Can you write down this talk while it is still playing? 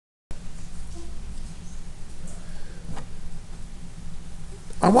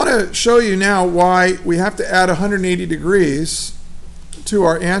I want to show you now why we have to add 180 degrees to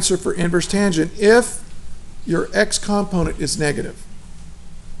our answer for inverse tangent if your x component is negative.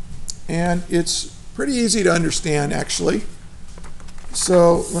 And it's pretty easy to understand, actually.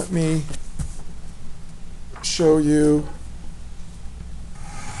 So let me show you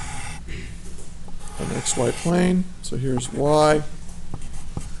an xy plane. So here's y,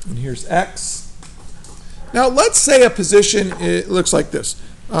 and here's x. Now let's say a position, it looks like this.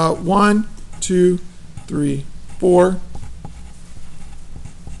 1, 2, 3, 4.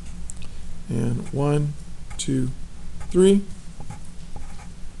 And 1, 2, 3.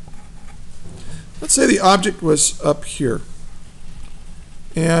 Let's say the object was up here.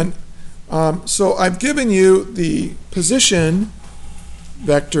 And so I've given you the position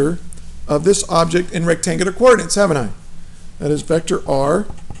vector of this object in rectangular coordinates, haven't I? That is, vector r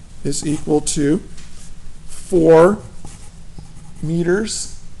is equal to 4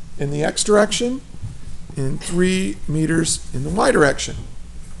 meters in the x direction and 3 meters in the y direction.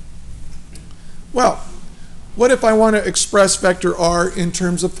 Well, what if I want to express vector r in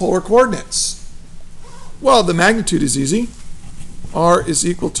terms of polar coordinates? Well, the magnitude is easy. R is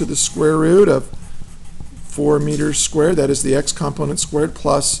equal to the square root of 4 meters squared, that is the x component squared,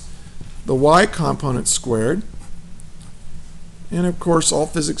 plus the y component squared. And of course, all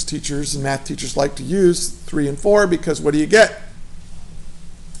physics teachers and math teachers like to use 3 and 4 because what do you get?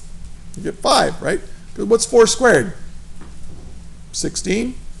 You get 5, right? Because what's 4 squared?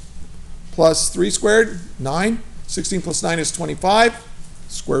 16 plus 3 squared, 9. 16 plus 9 is 25.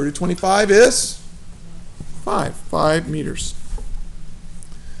 Square root of 25 is 5 meters.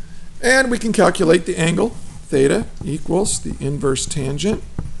 And we can calculate the angle. Theta equals the inverse tangent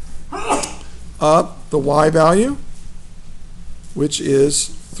of the y value, which is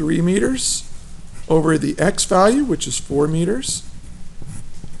 3 meters, over the x value, which is 4 meters.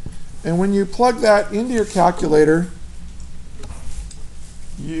 And when you plug that into your calculator,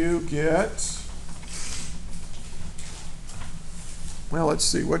 you get, well, let's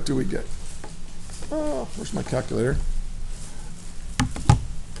see, what do we get? Oh, where's my calculator?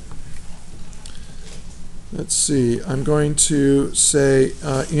 Let's see, I'm going to say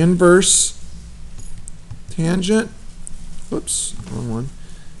inverse tangent, whoops, wrong one,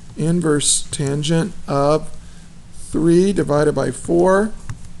 inverse tangent of 3 divided by 4.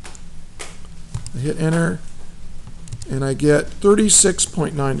 I hit enter, and I get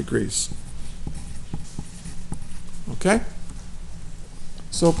 36.9 degrees. Okay?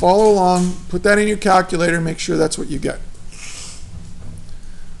 So follow along, put that in your calculator, make sure that's what you get.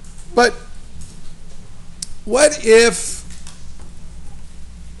 But what if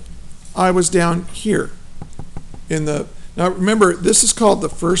I was down here in the, now remember, this is called the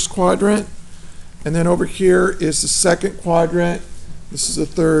first quadrant, and then over here is the second quadrant, this is the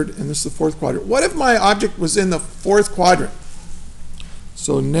third, and this is the fourth quadrant. What if my object was in the fourth quadrant?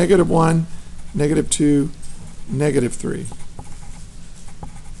 So -1, -2, -3.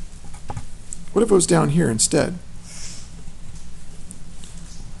 What if it was down here instead?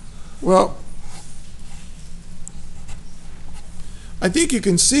 Well, I think you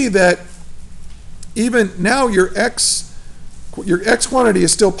can see that even now your x quantity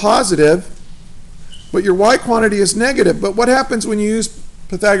is still positive, but your y quantity is negative. But what happens when you use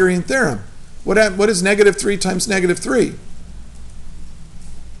Pythagorean theorem? What is -3 times -3?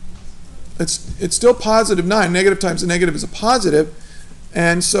 It's still positive 9. Negative times a negative is a positive.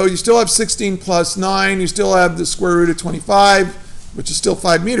 And so you still have 16 plus 9. You still have the square root of 25, which is still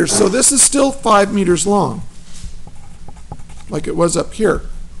 5 meters. So this is still 5 meters long, like it was up here.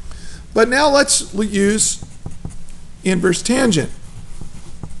 But now let's use inverse tangent.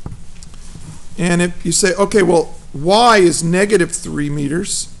 And if you say, okay, well, y is -3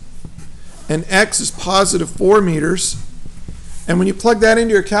 meters, and x is positive 4 meters, and when you plug that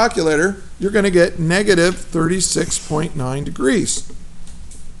into your calculator, you're going to get -36.9 degrees.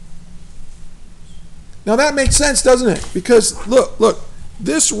 Now that makes sense, doesn't it? Because look,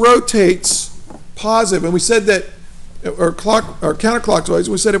 this rotates positive, and we said that, or counterclockwise,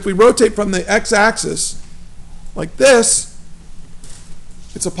 we said if we rotate from the x-axis like this,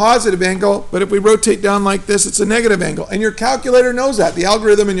 it's a positive angle, but if we rotate down like this, it's a negative angle. And your calculator knows that. The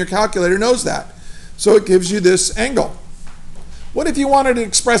algorithm in your calculator knows that. So it gives you this angle. What if you wanted to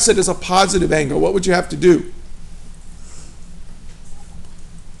express it as a positive angle? What would you have to do?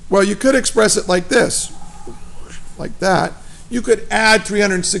 Well, you could express it like this, like that. You could add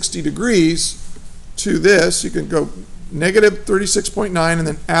 360 degrees to this. You can go -36.9 and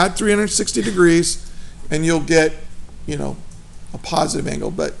then add 360 degrees, and you'll get, you know, a positive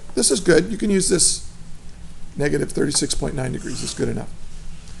angle. But this is good. You can use this -36.9 degrees. It's good enough.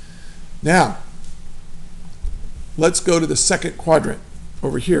 Now, let's go to the second quadrant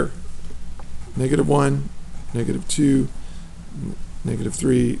over here. -1, -2,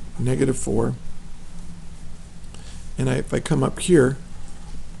 -3, -4. And if I come up here,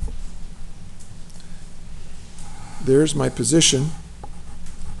 there's my position.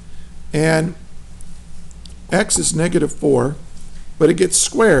 And x is -4, but it gets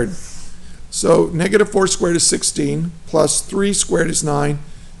squared. So -4 squared is 16, plus 3 squared is 9.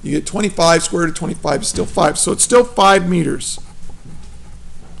 You get 25 squared root of 25 is still 5. So it's still 5 meters.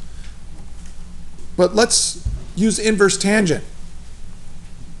 But let's use inverse tangent.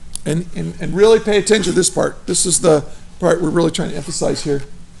 And really pay attention to this part. This is the part we're really trying to emphasize here.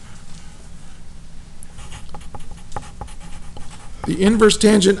 The inverse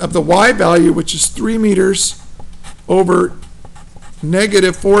tangent of the y value, which is 3 meters over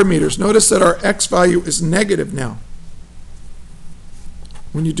 -4 meters. Notice that our x value is negative now.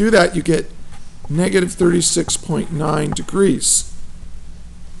 When you do that, you get -36.9 degrees.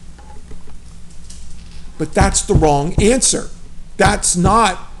 But that's the wrong answer. That's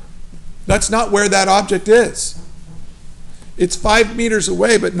not where that object is. It's 5 meters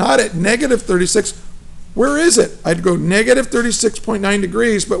away, but not at -36. Where is it? I'd go -36.9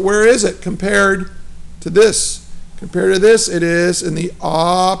 degrees, but where is it compared to this? Compared to this, it is in the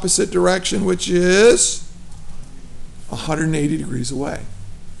opposite direction, which is 180 degrees away.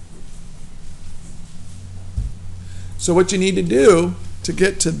 So what you need to do to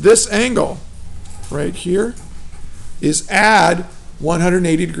get to this angle right here is add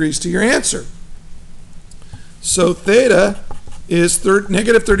 180 degrees to your answer. So theta is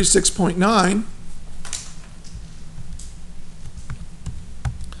 -36.9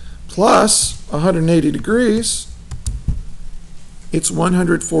 plus 180 degrees, it's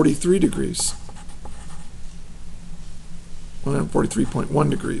 143 degrees. 143.1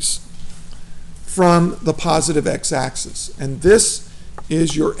 degrees from the positive x-axis. And this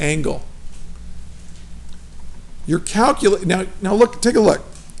is your angle. Your now look, take a look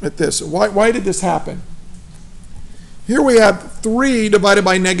at this. Why did this happen? Here we have 3 divided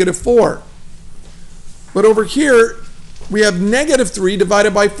by -4. But over here, we have -3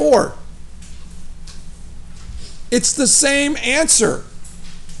 divided by 4. It's the same answer.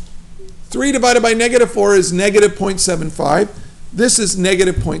 3 divided by -4 is -0.75. This is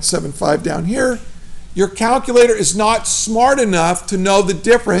 -0.75 down here. Your calculator is not smart enough to know the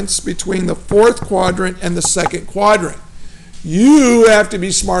difference between the fourth quadrant and the second quadrant. You have to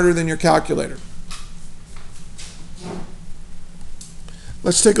be smarter than your calculator.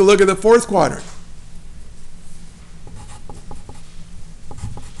 Let's take a look at the fourth quadrant.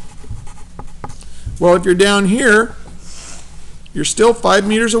 Well, if you're down here, you're still 5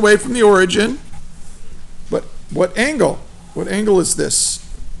 meters away from the origin. But what angle? What angle is this?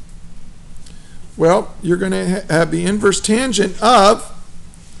 Well, you're going to have the inverse tangent of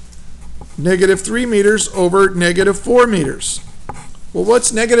 -3 meters over -4 meters. Well,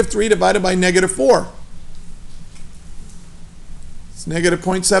 what's -3 divided by -4? It's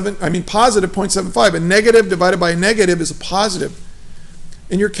positive 0.75. A negative divided by a negative is a positive.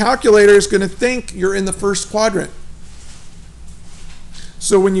 And your calculator is going to think you're in the first quadrant.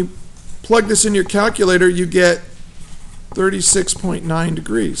 So when you plug this in your calculator, you get 36.9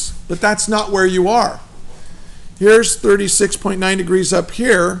 degrees. But that's not where you are. Here's 36.9 degrees up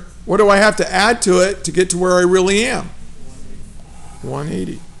here. What do I have to add to it to get to where I really am?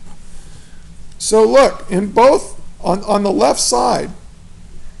 180. So look, in both, on the left side,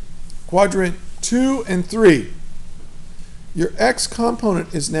 quadrant 2 and 3, your x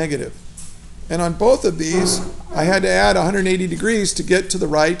component is negative. And on both of these, I had to add 180 degrees to get to the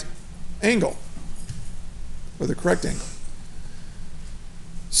right angle, or the correct angle.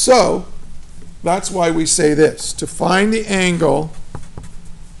 So that's why we say this. To find the angle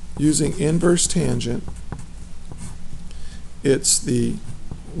using inverse tangent, it's the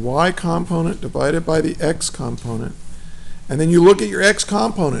y component divided by the x component. And then you look at your x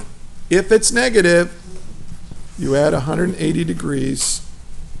component. If it's negative, you add 180 degrees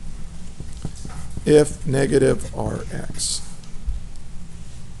if negative rx.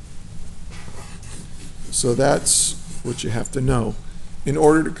 So that's what you have to know in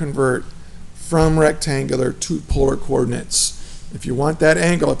order to convert from rectangular to polar coordinates. If you want that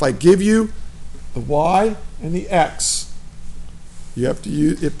angle, if I give you the y and the x, you have to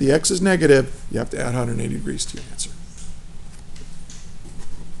use, if the x is negative, you have to add 180 degrees to your answer.